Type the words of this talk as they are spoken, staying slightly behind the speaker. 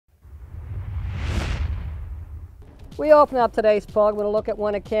We open up today's program. We're going to look at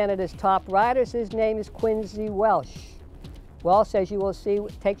one of Canada's top riders. His name is Quincy Welch. Welch, as you will see,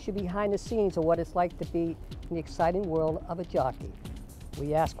 takes you behind the scenes of what it's like to be in the exciting world of a jockey.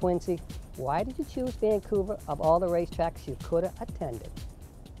 We asked Quincy, why did you choose Vancouver of all the racetracks you could have attended?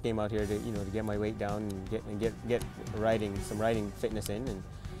 Came out here to to get my weight down and get some riding fitness in and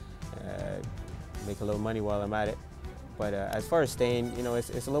make a little money while I'm at it. But as far as staying,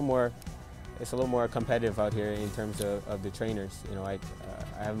 it's a little more competitive out here in terms of the trainers. I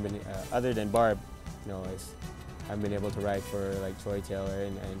haven't been other than Barb, I haven't been able to ride for like Troy Taylor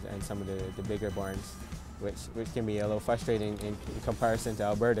and some of the bigger barns, which can be a little frustrating in comparison to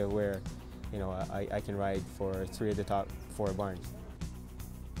Alberta, where I can ride for 3 of the top 4 barns.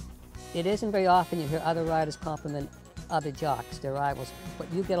 It isn't very often you hear other riders compliment other jocks, their rivals, but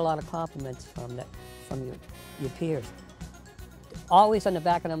you get a lot of compliments from your peers. Always on the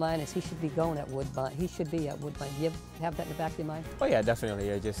back of their mind is he should be going at Woodbine. He should be at Woodbine. Do you have that in the back of your mind? Oh yeah, definitely.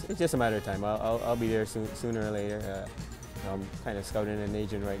 It's just a matter of time. I'll be there sooner or later. I'm kind of scouting an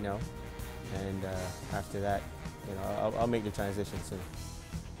agent right now, and after that, I'll make the transition soon.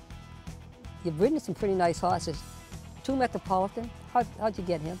 You've ridden some pretty nice horses. 2 Metropolitan. How'd you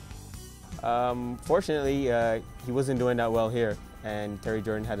get him? Fortunately, he wasn't doing that well here, and Terry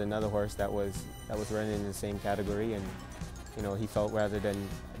Jordan had another horse that was running in the same category, and he felt rather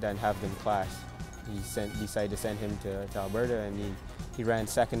than have them clash, he decided to send him to Alberta, and he ran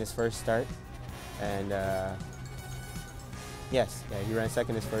second his first start, and he ran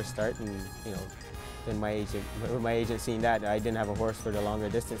second his first start, and then my agent seeing that I didn't have a horse for the longer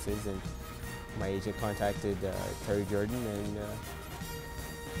distances, and my agent contacted Terry Jordan, and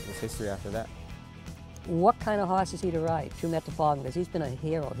it was history after that. What kind of horse is he to ride? 2 Metropolitan, because he's been a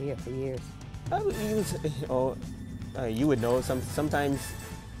hero here for years. He was, you would know. Sometimes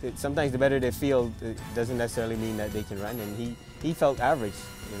the better they feel, it doesn't necessarily mean that they can run. And he felt average,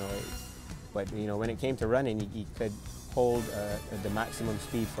 But when it came to running, he could hold the maximum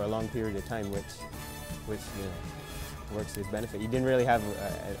speed for a long period of time, which works to his benefit. He didn't really have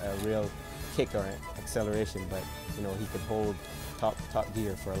a real kick or acceleration, but he could hold top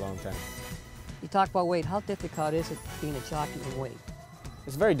gear for a long time. You talk about weight. How difficult is it being a jockey in weight?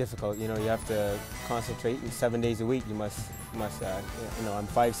 It's very difficult. You have to concentrate 7 days a week. You must. I'm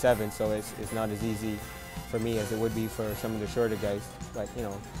 5'7", so it's not as easy for me as it would be for some of the shorter guys. But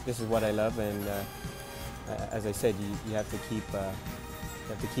this is what I love, and as I said, you have to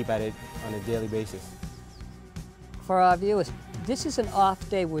keep at it on a daily basis. For our viewers, this is an off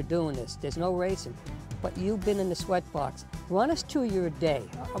day. We're doing this. There's no racing, but you've been in the sweat box. Run us through your day.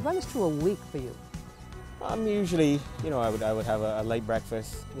 Run us through a week for you. Usually, I would have a light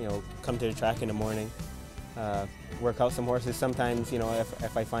breakfast, come to the track in the morning, work out some horses. Sometimes,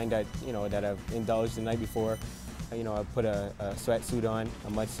 if I find that, that I've indulged the night before, I put a sweatsuit on, a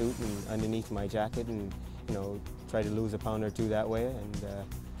mud suit, and underneath my jacket, and, try to lose a pound or 2 that way.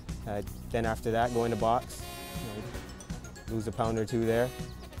 And then after that, go in the box, lose a pound or 2 there,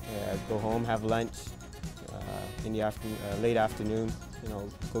 go home, have lunch, in the late afternoon,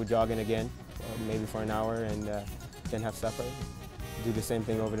 go jogging again. Maybe for an hour, and then have supper. Do the same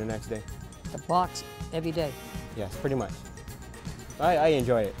thing over the next day. The box every day. Yes, pretty much. I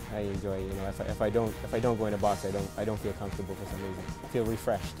enjoy it. I enjoy it. If I don't go in the box, I don't feel comfortable for some reason. I feel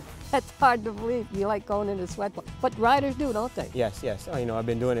refreshed. That's hard to believe. You like going into the sweat box, but riders do, don't they? Yes. I've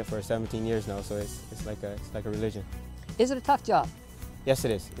been doing it for 17 years now, so it's like a religion. Is it a tough job? Yes,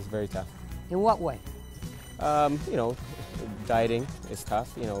 it is. It's very tough. In what way? Dieting is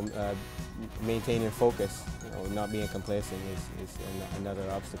tough. Maintaining focus, not being complacent is another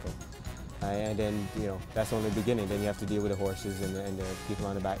obstacle. And then, that's only the beginning. Then you have to deal with the horses and the people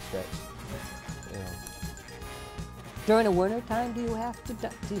on the back stretch. During the winter time, do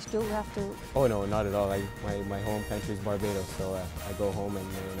you still have to? Oh no, not at all. My home country is Barbados, so I go home and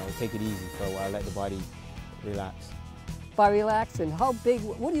take it easy for a while, let the body relax. By relaxing, how big?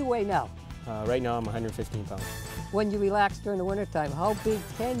 What do you weigh now? Right now I'm 115 pounds. When you relax during the winter time, how big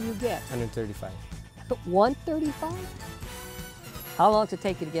can you get? 135. 135? How long does it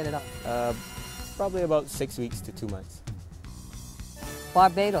take you to get it up? Probably about 6 weeks to 2 months.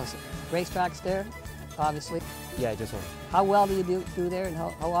 Barbados, racetracks there, obviously. Yeah, just one. How well do you do there, and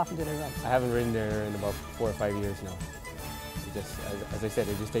how often do they run? I haven't ridden there in about 4 or 5 years now. As I said,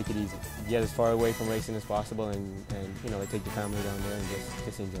 I just take it easy. Get as far away from racing as possible, and I take the family down there and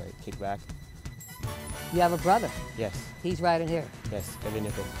just enjoy it, kick back. You have a brother? Yes. He's riding here? Yes, Kevin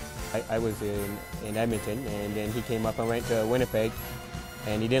Nichols. I was in Edmonton, and then he came up and went to Winnipeg,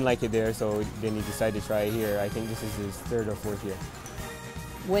 and he didn't like it there, so then he decided to try it here. I think this is his 3rd or 4th year.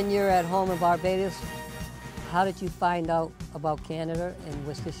 When you're at home in Barbados, How did you find out about Canada, and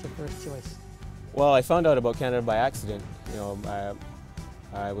was this your first choice? Well, I found out about Canada by accident. You know,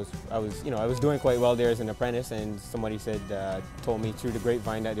 I was doing quite well there as an apprentice, and somebody told me through the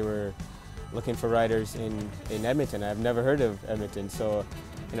grapevine that they were looking for riders in Edmonton. I've never heard of Edmonton, so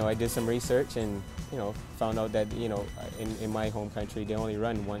you know, I did some research and you know, found out that you know, in my home country they only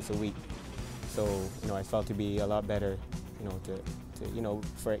run once a week. So you know, I felt to be a lot better, you know, you know,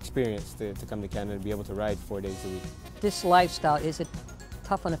 for experience to come to Canada and be able to ride 4 days a week. This lifestyle, is it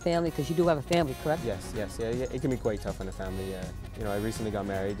tough on a family? Because you do have a family, correct? Yes, yeah, it can be quite tough on a family. You know, I recently got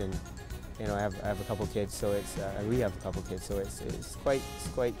married, and you know, I have a couple kids, so we have a couple kids, so it's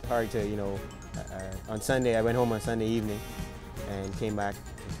quite hard to, you know. On Sunday, I went home on Sunday evening, and came back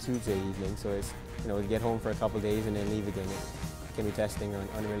Tuesday evening. So it's, you know, to get home for a couple days and then leave again. It can be testing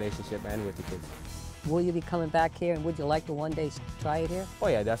on the relationship and with the kids. Will you be coming back here, and would you like to one day try it here? Oh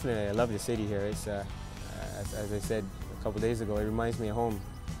yeah, definitely. I love the city here. It's as I said a couple days ago, it reminds me of home.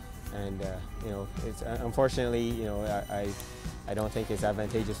 And you know, it's unfortunately, you know, I don't think it's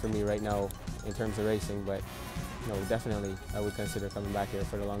advantageous for me right now in terms of racing, but you know, definitely I would consider coming back here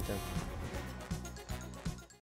for the long term.